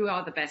terms? Who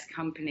are the best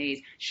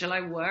companies? Shall I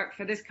work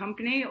for this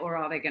company, or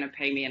are they going to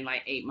pay me in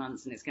 8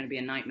 months and it's going to be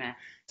a nightmare?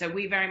 So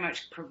we very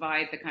much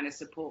provide the kind of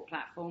support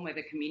platform where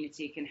the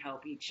community can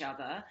help each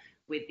other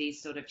with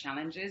these sort of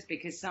challenges,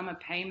 because some are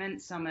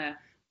payments, some are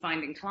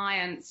finding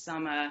clients,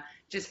 some are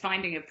just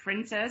finding a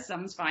printer,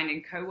 some's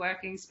finding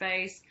co-working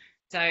space.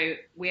 So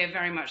we are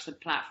very much the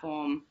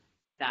platform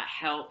that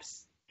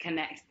helps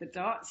connect the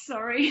dots.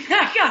 Sorry,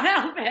 I can't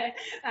help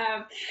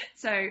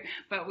it.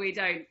 But we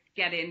don't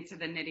get into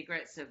the nitty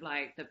grits of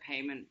the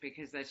payment,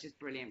 because there's just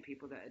brilliant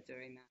people that are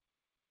doing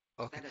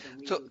that better than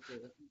we would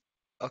do.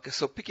 Okay,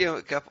 so picking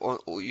up on,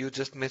 you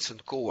just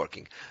mentioned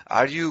co-working.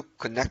 Are you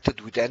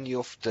connected with any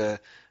of the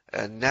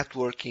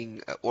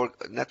networking or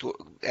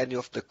any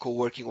of the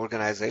co-working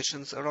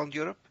organizations around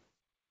Europe?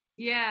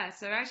 Yeah,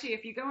 so actually,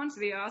 if you go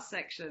onto the R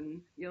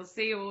section, you'll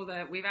see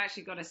we've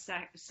actually got a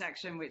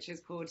section which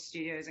is called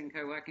Studios and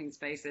Co-working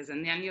Spaces,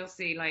 and then you'll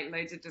see like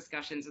loads of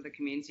discussions of the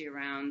community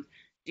around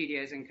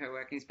studios and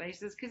co-working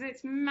spaces because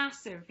it's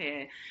massive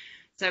here.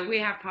 So we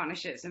have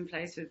partnerships in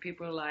place with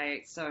people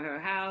like Soho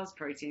House,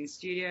 Protein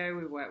Studio.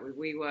 We work with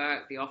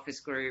WeWork, the Office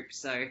Group.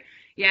 So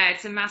yeah,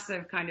 it's a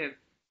massive kind of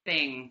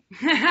thing.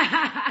 No,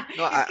 It's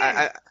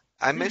good.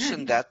 I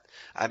mentioned that.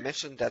 I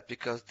mentioned that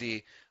because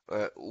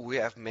we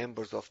have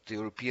members of the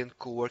European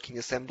Co-working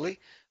Assembly,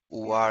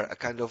 who are a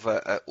kind of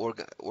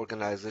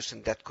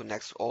organization that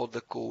connects all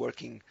the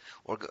co-working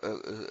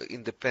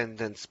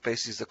independent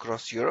spaces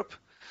across Europe.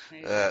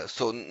 Amazing.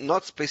 So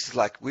not spaces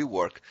like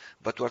WeWork,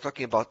 but we're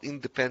talking about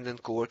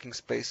independent co-working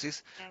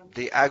spaces.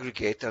 They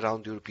aggregate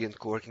around the European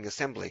Co-working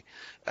Assembly,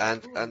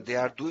 and Cool. and they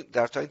are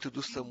trying to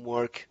do some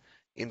work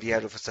in the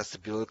area of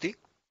accessibility,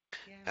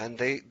 Yeah. and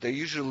they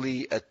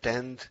usually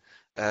attend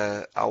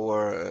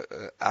our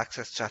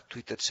AXSChat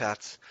Twitter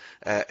chats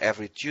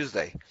every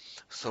Tuesday.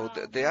 So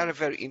they are a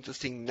very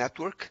interesting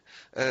network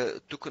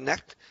to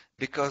connect,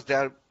 because they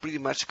are pretty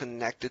much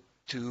connected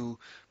to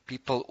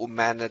people who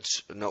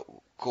manage,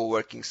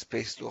 co-working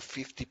spaces of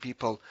 50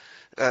 people,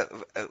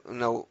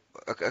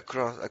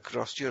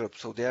 across Europe.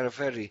 So they are a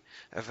very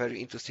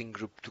interesting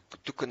group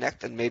to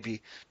connect, and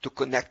maybe to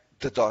connect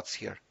the dots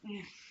here.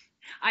 Yeah.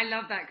 I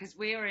love that because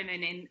we're in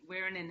an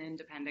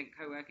independent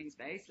co-working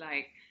space.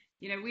 Like,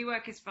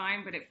 WeWork is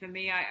fine, but for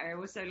me, I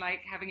also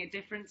like having a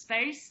different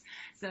space.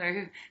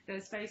 So the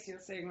space you're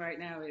seeing right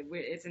now,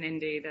 it's an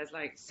indie. There's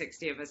like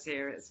 60 of us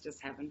here. It's just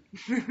heaven.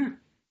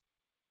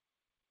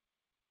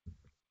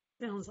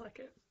 Sounds like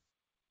it.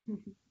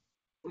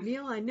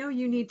 Neil, I know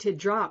you need to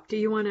drop. Do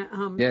you want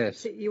to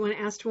Yes.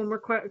 ask one more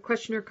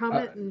question or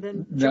comment and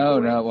then jump No,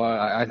 away? no. Well,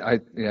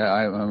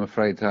 I'm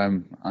afraid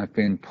I've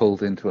been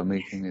pulled into a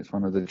meeting. It's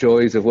one of the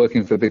joys of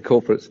working for big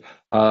corporates.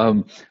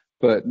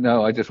 But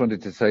no, I just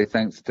wanted to say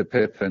thanks to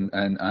Pip, and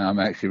I'm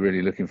actually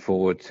really looking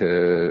forward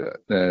to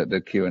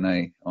the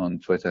Q&A on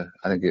Twitter.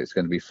 I think it's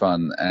going to be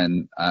fun,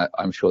 and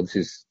I'm sure this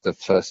is the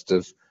first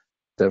of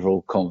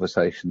several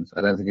conversations. I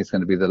don't think it's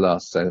going to be the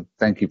last. So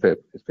thank you,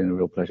 Pip. It's been a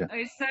real pleasure.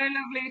 It's so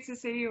lovely to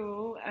see you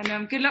all,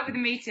 and good luck with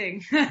the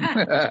meeting.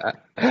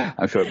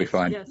 I'm sure it'll be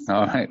fine. Yes.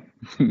 All right.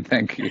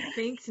 Thank you.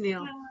 Thanks,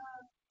 Neil.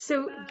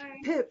 So, Bye.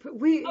 Pip,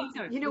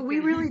 Sorry, we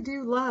really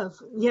do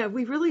love,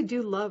 we really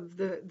do love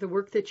the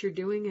work that you're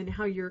doing and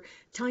how you're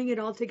tying it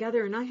all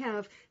together. And I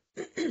have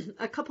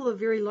a couple of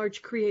very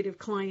large creative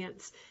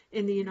clients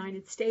in the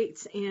United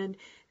States, and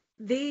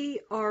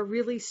they are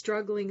really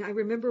struggling. I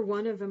remember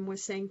one of them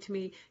was saying to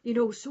me,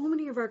 so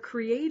many of our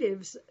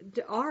creatives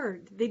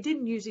they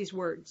didn't use these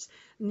words,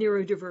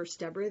 neurodiverse,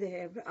 Deborah. They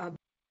have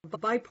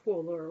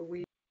bipolar.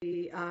 We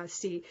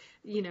see,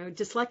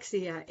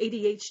 dyslexia,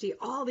 ADHD,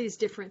 all these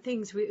different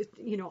things,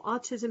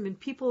 autism, and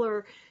people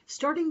are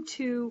starting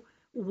to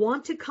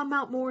want to come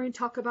out more and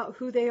talk about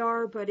who they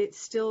are, but it's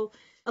still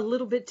a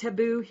little bit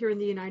taboo here in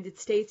the United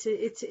States.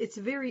 It's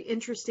very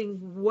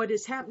interesting what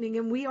is happening,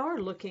 and we are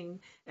looking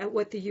at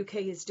what the UK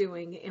is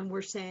doing, and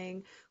we're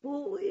saying,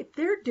 well, if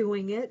they're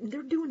doing it, and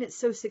they're doing it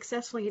so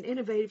successfully and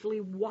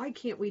innovatively, why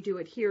can't we do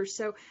it here?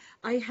 So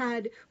I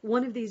had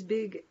one of these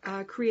big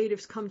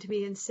creatives come to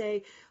me and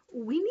say,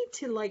 we need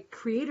to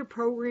create a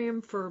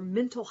program for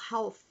mental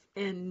health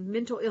and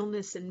mental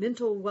illness and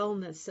mental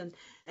wellness,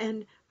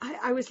 and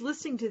I was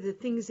listening to the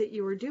things that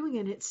you were doing,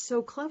 and it's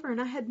so clever, and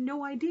I had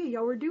no idea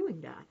y'all were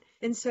doing that.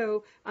 And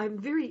so I'm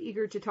very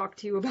eager to talk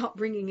to you about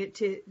bringing it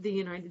to the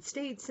United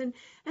States. And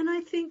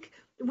I think,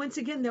 once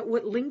again, that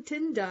what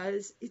LinkedIn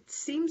does, it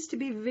seems to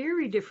be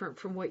very different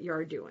from what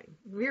you're doing,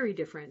 very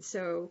different.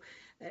 So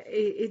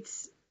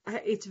it's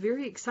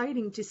very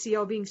exciting to see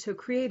y'all being so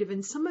creative.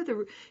 And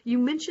you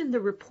mentioned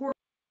the report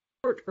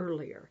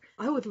earlier.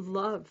 I would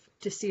love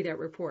to see that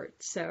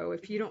report. So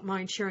if you don't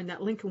mind sharing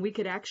that link, and we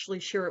could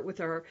actually share it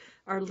with our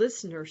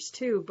listeners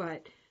too.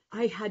 But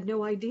I had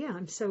no idea.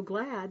 I'm so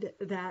glad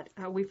that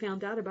we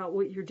found out about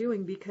what you're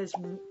doing, because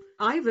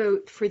I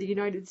vote for the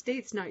United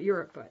States, not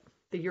Europe, but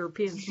the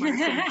Europeans might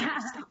say,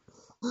 stop.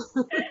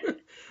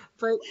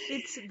 But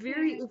it's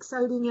very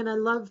exciting, and I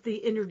love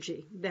the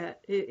energy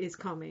that is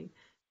coming.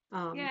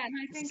 Yeah, and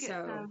I think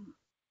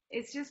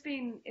it's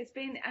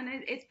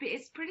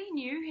pretty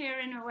new here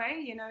in a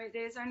way. It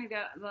is only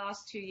the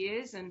last 2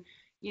 years, and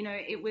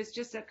it was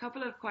just a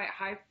couple of quite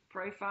high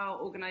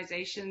profile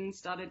organizations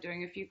started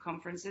doing a few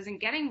conferences and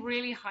getting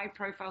really high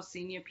profile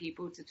senior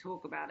people to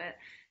talk about it,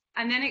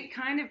 and then it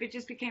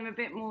just became a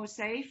bit more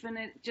safe, and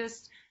then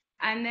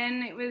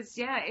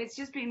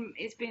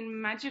it's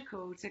been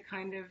magical to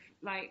kind of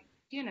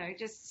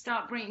just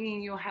start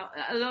bringing your health.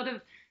 A lot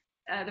of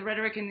the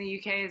rhetoric in the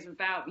UK is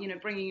about,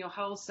 bringing your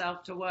whole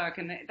self to work,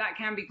 and that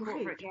can be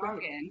corporate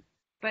jargon.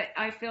 But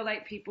I feel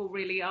like people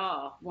really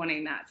are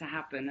wanting that to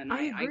happen, and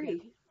I agree. I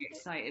get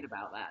excited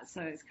about that.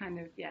 So it's kind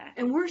of, yeah.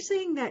 And we're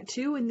seeing that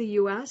too in the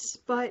US,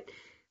 but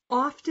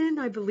often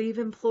I believe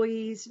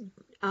employees,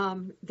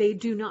 they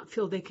do not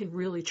feel they can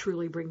really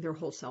truly bring their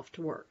whole self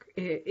to work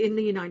in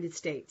the United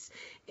States.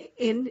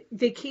 And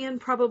they can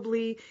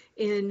probably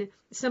in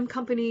some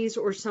companies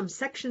or some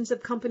sections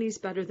of companies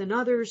better than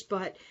others,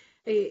 but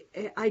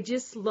I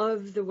just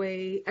love the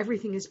way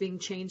everything is being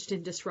changed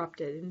and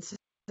disrupted. And so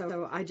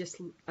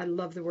I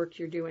love the work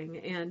you're doing.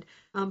 And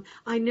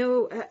I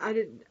know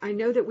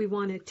that we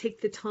want to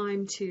take the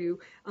time to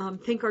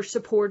thank our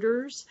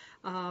supporters,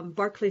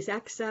 Barclays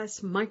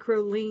Access,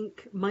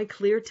 MicroLink,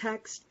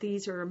 MyClearText.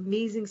 These are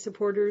amazing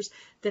supporters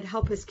that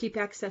help us keep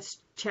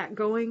AXSChat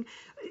going.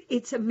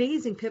 It's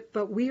amazing, Pip,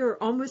 but we are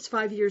almost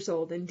 5 years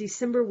old. In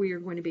December, we are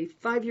going to be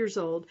 5 years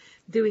old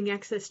doing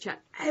AXSChat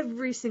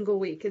every single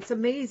week. It's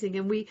amazing.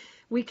 And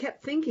we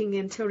kept thinking,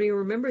 Antonio,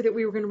 remember that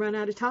we were going to run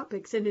out of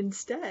topics. And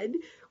instead,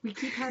 we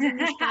keep having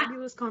these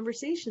fabulous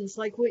conversations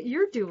like what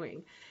you're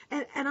doing.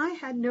 And I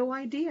had no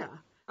idea.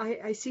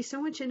 I see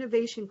so much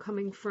innovation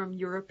coming from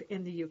Europe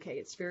and the UK.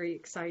 It's very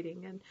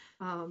exciting.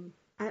 And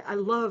I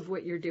love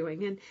what you're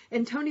doing. And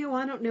Antonio,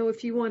 I don't know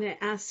if you want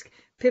to ask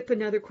Pip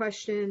another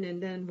question,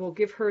 and then we'll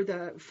give her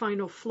the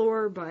final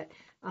floor. But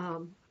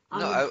no,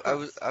 I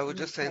was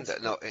just saying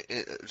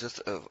that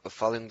just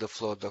following the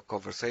flow of the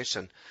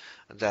conversation,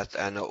 that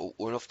I know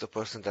one of the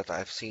persons that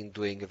I've seen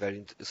doing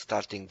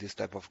starting this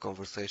type of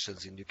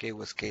conversations in UK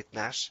was Kate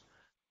Nash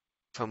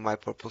from My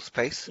Purple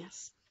Space.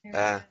 Yes.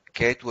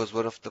 Kate was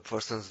one of the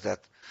persons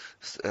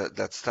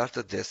that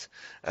started this,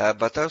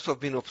 but I also have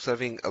been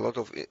observing a lot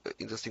of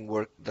interesting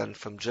work done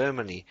from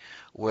Germany,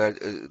 where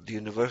the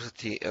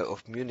University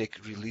of Munich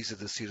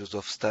released a series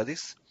of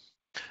studies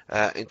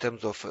in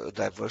terms of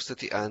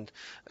diversity, and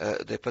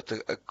they put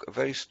a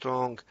very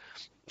strong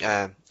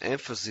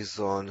emphasis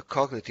on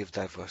cognitive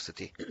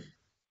diversity.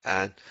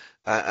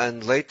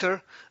 And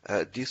later,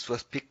 this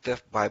was picked up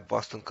by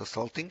Boston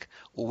Consulting,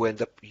 who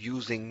ended up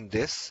using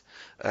this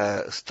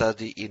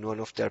study in one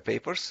of their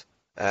papers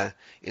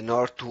in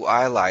order to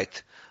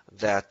highlight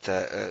that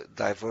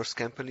diverse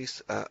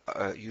companies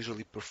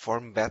usually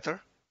perform better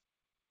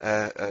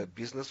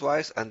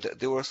business-wise, and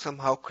they were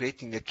somehow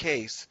creating a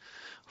case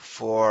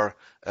for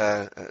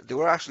they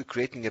were actually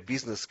creating a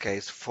business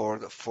case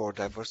for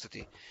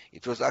diversity.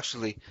 It was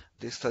actually,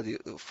 this study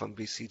from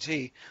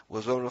BCG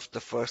was one of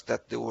the first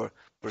that they were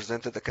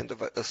presented a kind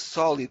of a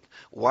solid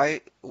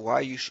why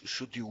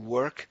should you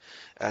work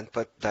and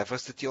put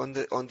diversity on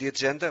the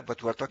agenda,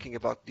 but we're talking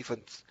about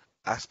different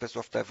aspects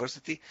of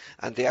diversity,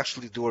 and they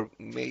actually were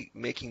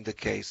making the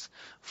case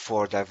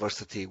for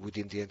diversity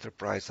within the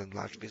enterprise and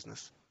large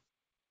business.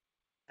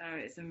 Oh,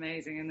 it's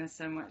amazing, and there's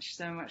so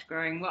much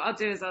growing. What I'll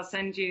do is I'll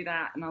send you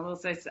that, and I'll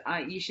also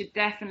you should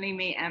definitely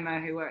meet Emma,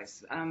 who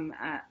works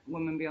at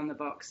Woman Beyond the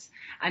Box,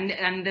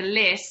 and the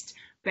list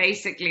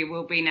basically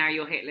will be now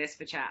your hit list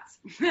for chats.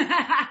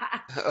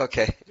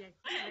 Okay. Yeah,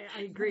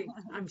 I agree.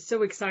 I'm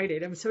so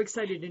excited. I'm so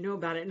excited to know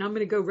about it, and I'm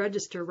going to go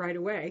register right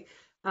away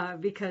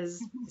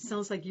because it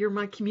sounds like you're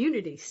my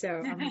community. So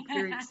I'm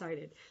very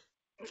excited.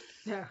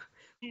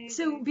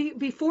 So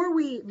before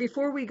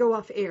we go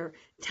off air,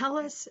 tell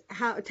us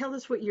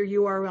what your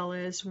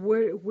URL is.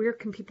 Where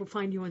can people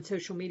find you on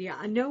social media?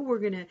 I know we're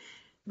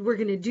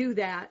gonna do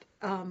that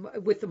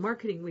with the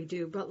marketing we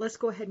do, but let's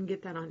go ahead and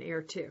get that on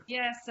air too.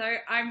 Yeah, so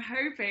I'm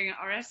hoping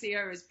our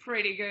SEO is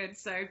pretty good.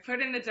 So put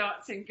in the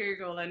dots in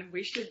Google and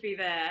we should be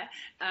there.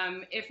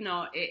 If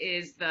not, it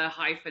is the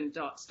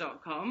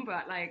 -dots.com.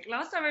 But like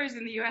last time I was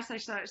in the US, I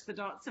searched the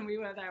dots and we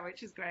were there,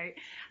 which is great.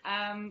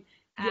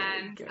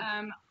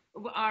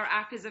 Our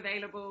app is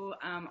available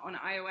on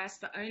iOS,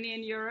 but only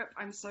in Europe.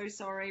 I'm so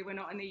sorry, we're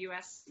not in the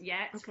US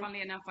yet. Okay. Funnily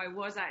enough, I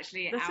was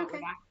actually That's out okay.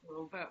 with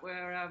Apple, but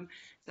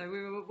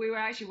we were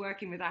actually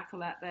working with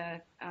Apple at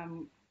their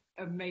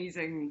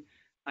amazing,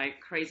 like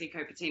crazy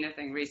Cupertino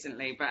thing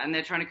recently. And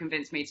they're trying to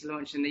convince me to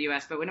launch in the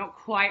US, but we're not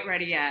quite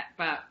ready yet.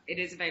 But it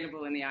is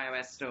available in the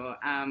iOS store.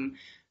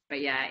 But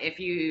yeah, if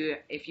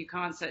you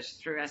can't search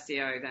through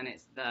SEO, then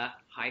it's the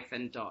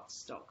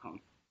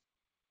 -dots.com.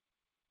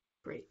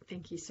 Great.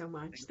 Thank you so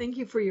much. Thank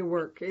you for your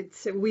work.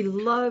 We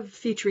love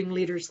featuring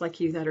leaders like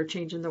you that are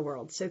changing the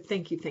world. So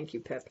thank you,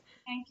 Pip.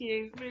 Thank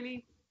you.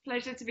 Really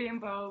pleasure to be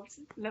involved.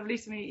 Lovely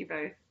to meet you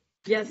both.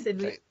 Yes,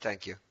 and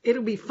thank you.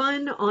 It'll be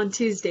fun on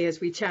Tuesday as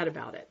we chat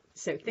about it.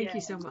 So thank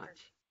you so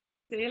much.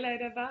 See you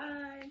later.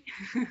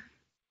 Bye.